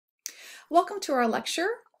Welcome to our lecture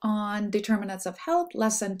on Determinants of Health,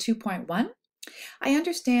 Lesson 2.1. I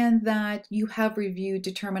understand that you have reviewed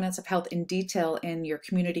Determinants of Health in detail in your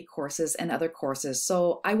community courses and other courses,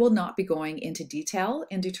 so I will not be going into detail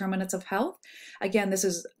in Determinants of Health. Again, this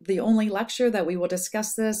is the only lecture that we will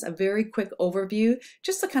discuss this, a very quick overview,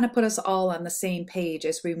 just to kind of put us all on the same page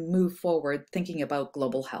as we move forward thinking about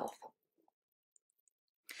global health.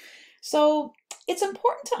 So it's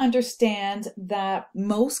important to understand that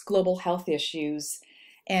most global health issues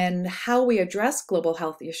and how we address global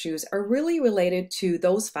health issues are really related to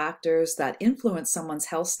those factors that influence someone's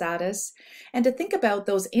health status, and to think about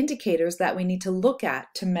those indicators that we need to look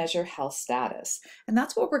at to measure health status. And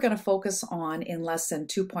that's what we're going to focus on in Lesson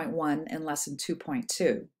 2.1 and Lesson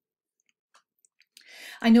 2.2.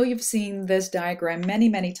 I know you've seen this diagram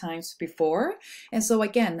many times before, and so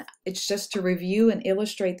again, it's just to review and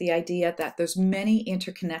illustrate the idea that there's many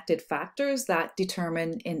interconnected factors that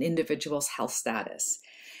determine an individual's health status.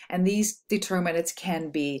 And these determinants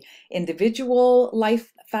can be individual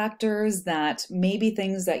life factors that may be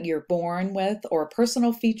things that you're born with or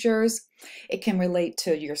personal features. It can relate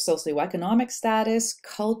to your socioeconomic status,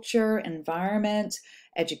 culture, environment,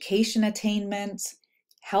 education attainment,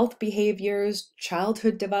 health behaviors,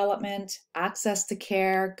 childhood development, access to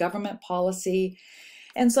care, government policy.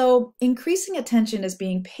 And so increasing attention is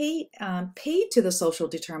being paid to the social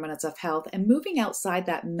determinants of health and moving outside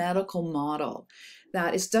that medical model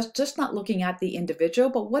that is just not looking at the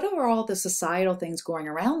individual, but what are all the societal things going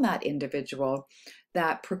around that individual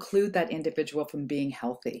that preclude that individual from being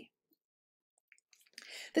healthy.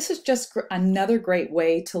 This is just another great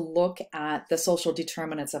way to look at the social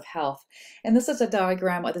determinants of health. And this is a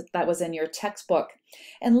diagram that was in your textbook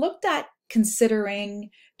and looked at considering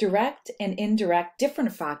direct and indirect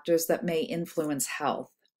different factors that may influence health.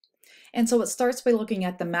 And so it starts by looking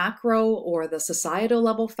at the macro or the societal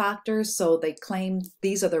level factors. So they claim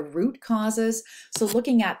these are the root causes. So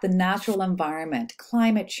looking at the natural environment,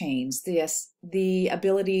 climate change, the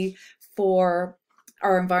ability for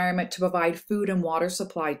our environment to provide food and water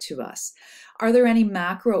supply to us. Are there any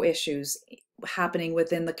macro issues happening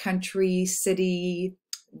within the country, city,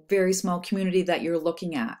 very small community that you're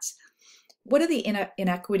looking at? What are the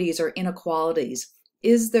inequities or inequalities?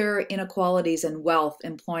 Is there inequalities in wealth,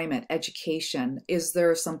 employment, education? Is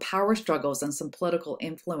there some power struggles and some political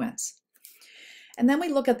influence? And then we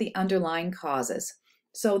look at the underlying causes.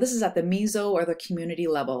 So this is at the meso or the community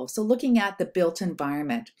level. So looking at the built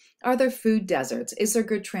environment. Are there food deserts? Is there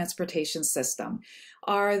good transportation system?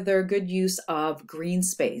 Are there good use of green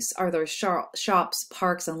space? Are there shops,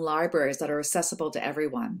 parks, and libraries that are accessible to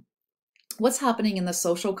everyone? What's happening in the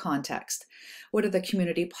social context? What are the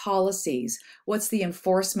community policies? What's the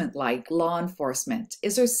enforcement like, law enforcement?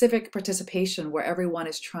 Is there civic participation where everyone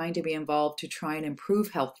is trying to be involved to try and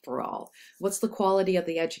improve health for all? What's the quality of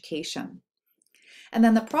the education? And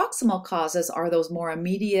then the proximal causes are those more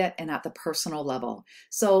immediate and at the personal level.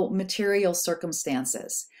 So material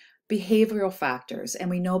circumstances, behavioral factors, and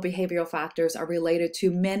we know behavioral factors are related to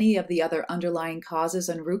many of the other underlying causes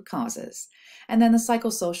and root causes. And then the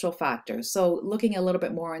psychosocial factors, so looking a little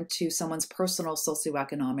bit more into someone's personal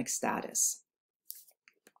socioeconomic status.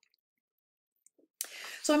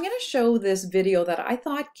 So I'm going to show this video that I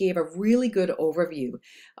thought gave a really good overview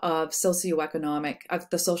of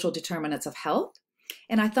the social determinants of health.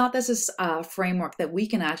 And I thought this is a framework that we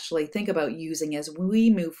can actually think about using as we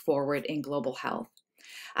move forward in global health.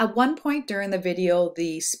 At one point during the video,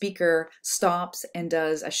 the speaker stops and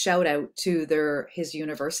does a shout out to his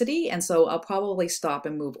university. And so I'll probably stop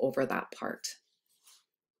and move over that part.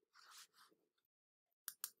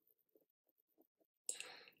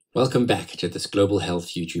 Welcome back to this Global Health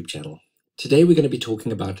YouTube channel. Today we're going to be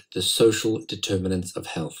talking about the social determinants of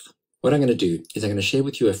health. What I'm going to do is I'm going to share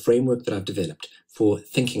with you a framework that I've developed for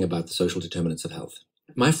thinking about the social determinants of health.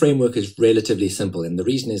 My framework is relatively simple, and the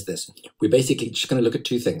reason is this. We're basically just going to look at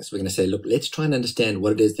two things. We're going to say, look, let's try and understand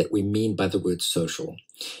what it is that we mean by the word social.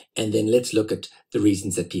 And then let's look at the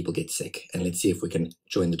reasons that people get sick, and let's see if we can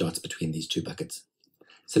join the dots between these two buckets.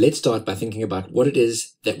 So let's start by thinking about what it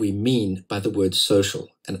is that we mean by the word social.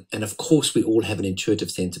 And of course, we all have an intuitive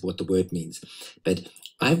sense of what the word means. But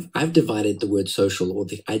I've divided the word social, or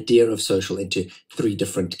the idea of social, into three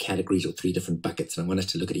different categories or three different buckets. And I want us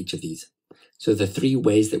to look at each of these. So the three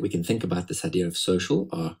ways that we can think about this idea of social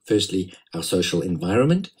are, firstly, our social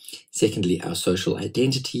environment, secondly, our social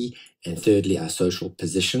identity, and thirdly, our social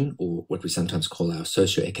position, or what we sometimes call our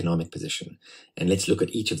socioeconomic position. And let's look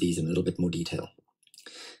at each of these in a little bit more detail.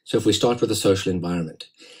 So if we start with the social environment,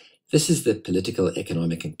 this is the political,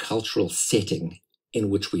 economic, and cultural setting in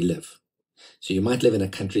which we live. So you might live in a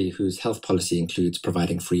country whose health policy includes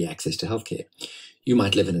providing free access to healthcare. You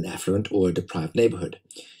might live in an affluent or a deprived neighborhood.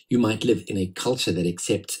 You might live in a culture that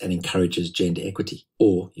accepts and encourages gender equity,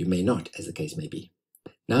 or you may not, as the case may be.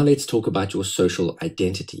 Now let's talk about your social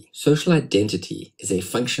identity. Social identity is a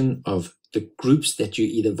function of the groups that you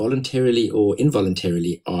either voluntarily or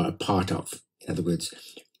involuntarily are a part of. In other words,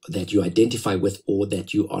 that you identify with or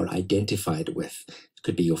that you are identified with. It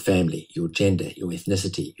could be your family, your gender, your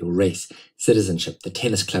ethnicity, your race, citizenship, the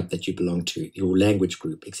tennis club that you belong to, your language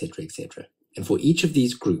group, etc., etc. And for each of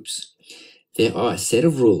these groups, there are a set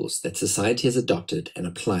of rules that society has adopted and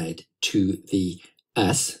applied to the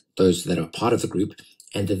us, those that are part of the group,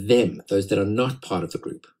 and the them, those that are not part of the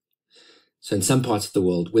group. So in some parts of the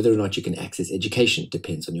world, whether or not you can access education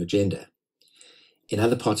depends on your gender. In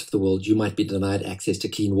other parts of the world, you might be denied access to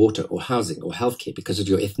clean water or housing or healthcare because of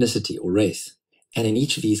your ethnicity or race. And in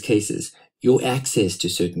each of these cases, your access to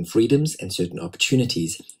certain freedoms and certain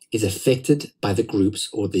opportunities is affected by the groups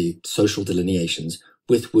or the social delineations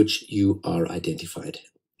with which you are identified.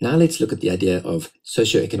 Now let's look at the idea of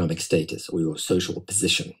socioeconomic status or your social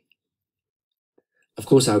position. Of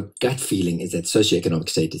course, our gut feeling is that socioeconomic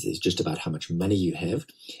status is just about how much money you have.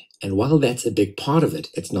 And while that's a big part of it,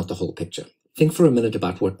 it's not the whole picture. Think for a minute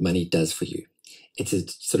about what money does for you. It's a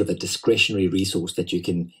sort of a discretionary resource that you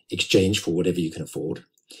can exchange for whatever you can afford.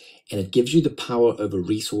 And it gives you the power over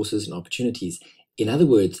resources and opportunities. In other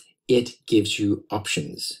words, it gives you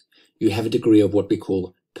options. You have a degree of what we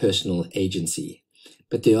call personal agency.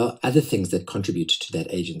 But there are other things that contribute to that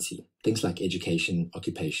agency. Things like education,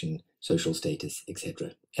 occupation, social status,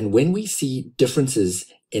 etc. And when we see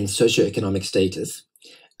differences in socioeconomic status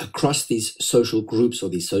across these social groups or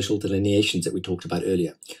these social delineations that we talked about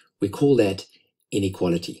earlier, we call that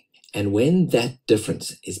inequality. And when that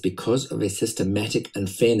difference is because of a systematic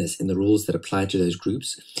unfairness in the rules that apply to those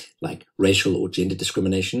groups, like racial or gender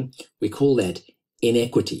discrimination, we call that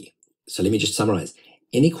inequity. So let me just summarize.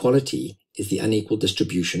 Inequality is the unequal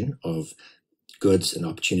distribution of goods and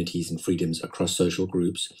opportunities and freedoms across social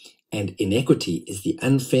groups, and inequity is the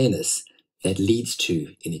unfairness that leads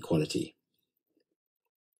to inequality.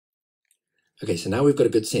 Okay, so now we've got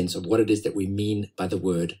a good sense of what it is that we mean by the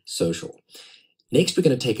word social. Next, we're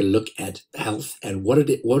going to take a look at health and what are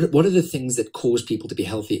the things that cause people to be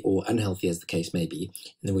healthy or unhealthy, as the case may be.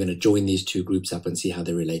 And then we're going to join these two groups up and see how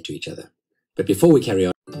they relate to each other. But before we carry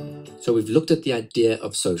on, so we've looked at the idea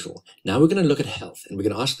of social. Now we're going to look at health, and we're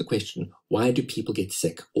going to ask the question, why do people get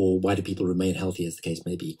sick, or why do people remain healthy, as the case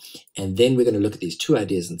may be? And then we're going to look at these two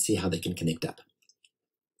ideas and see how they can connect up.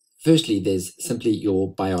 Firstly, there's simply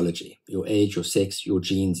your biology, your age, your sex, your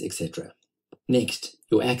genes, etc. Next,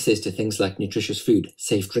 your access to things like nutritious food,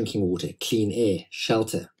 safe drinking water, clean air,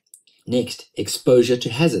 shelter. Next, exposure to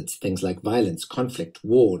hazards, things like violence, conflict,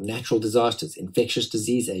 war, natural disasters, infectious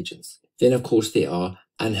disease agents. Then, of course, there are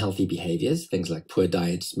unhealthy behaviors, things like poor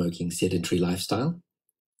diet, smoking, sedentary lifestyle.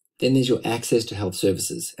 Then there's your access to health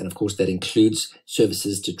services. And of course, that includes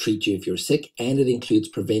services to treat you if you're sick, and it includes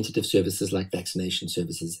preventative services like vaccination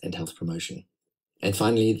services and health promotion. And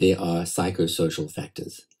finally, there are psychosocial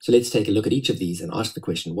factors. So let's take a look at each of these and ask the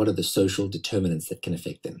question, what are the social determinants that can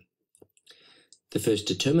affect them? The first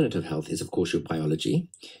determinant of health is, of course, your biology,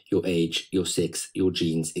 your age, your sex, your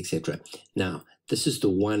genes, etc. Now, this is the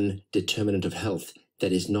one determinant of health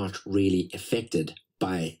that is not really affected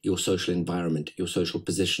by your social environment, your social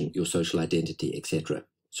position, your social identity, etc.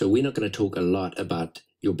 So we're not going to talk a lot about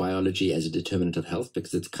your biology as a determinant of health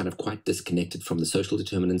because it's kind of quite disconnected from the social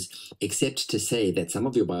determinants, except to say that some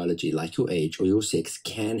of your biology, like your age or your sex,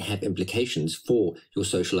 can have implications for your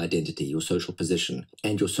social identity, your social position,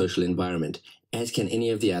 and your social environment, as can any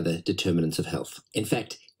of the other determinants of health. In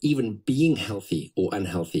fact, even being healthy or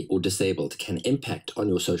unhealthy or disabled can impact on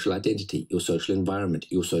your social identity, your social environment,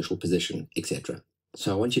 your social position, etc.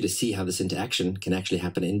 So I want you to see how this interaction can actually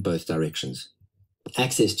happen in both directions.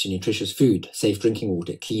 Access to nutritious food, safe drinking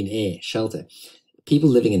water, clean air, shelter. People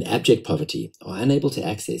living in abject poverty are unable to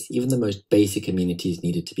access even the most basic amenities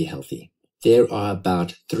needed to be healthy. There are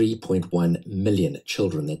about 3.1 million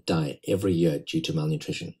children that die every year due to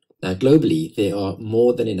malnutrition. Now, globally, there are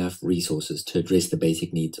more than enough resources to address the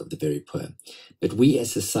basic needs of the very poor. But we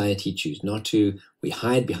as society choose not to. We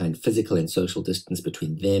hide behind physical and social distance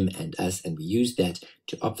between them and us, and we use that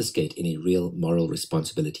to obfuscate any real moral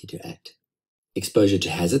responsibility to act. Exposure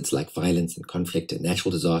to hazards like violence and conflict and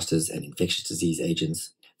natural disasters and infectious disease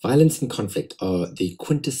agents. Violence and conflict are the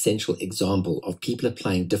quintessential example of people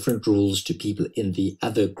applying different rules to people in the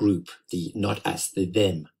other group, the not us, the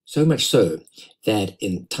them. So much so that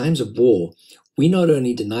in times of war, we not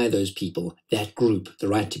only deny those people, that group, the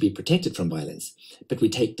right to be protected from violence, but we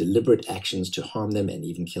take deliberate actions to harm them and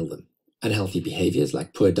even kill them. Unhealthy behaviors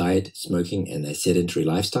like poor diet, smoking, and a sedentary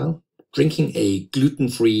lifestyle. Drinking a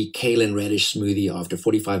gluten-free kale and radish smoothie after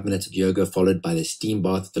 45 minutes of yoga followed by the steam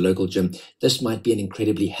bath at the local gym. This might be an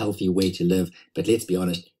incredibly healthy way to live, but let's be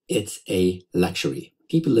honest, it's a luxury.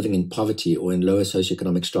 People living in poverty or in lower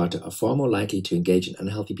socioeconomic strata are far more likely to engage in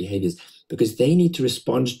unhealthy behaviors because they need to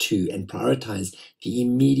respond to and prioritize the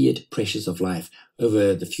immediate pressures of life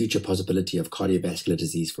over the future possibility of cardiovascular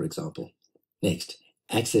disease, for example. Next,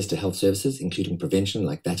 access to health services, including prevention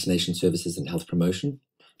like vaccination services and health promotion.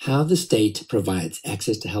 How the state provides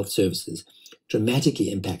access to health services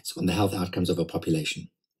dramatically impacts on the health outcomes of a population.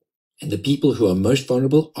 And the people who are most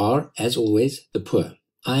vulnerable are, as always, the poor.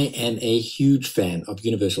 I am a huge fan of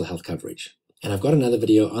universal health coverage, and I've got another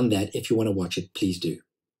video on that. If you want to watch it, please do.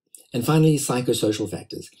 And finally, psychosocial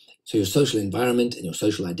factors. So your social environment and your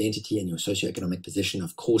social identity and your socioeconomic position,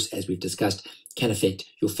 of course, as we've discussed, can affect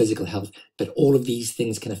your physical health, but all of these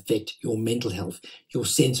things can affect your mental health, your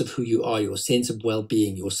sense of who you are, your sense of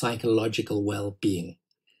well-being, your psychological well-being.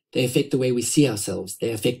 They affect the way we see ourselves.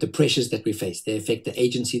 They affect the pressures that we face. They affect the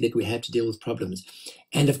agency that we have to deal with problems.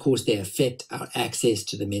 And of course, they affect our access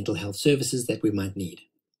to the mental health services that we might need.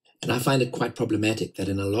 And I find it quite problematic that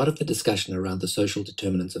in a lot of the discussion around the social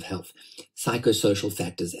determinants of health, psychosocial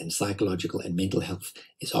factors and psychological and mental health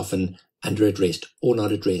is often under-addressed or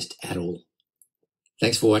not addressed at all.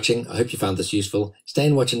 Thanks for watching. I hope you found this useful. Stay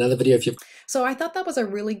and watch another video if you've... So I thought that was a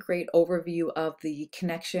really great overview of the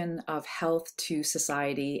connection of health to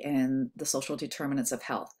society and the social determinants of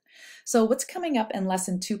health. So what's coming up in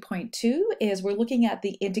lesson 2.2 is we're looking at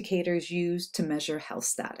the indicators used to measure health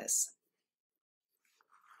status.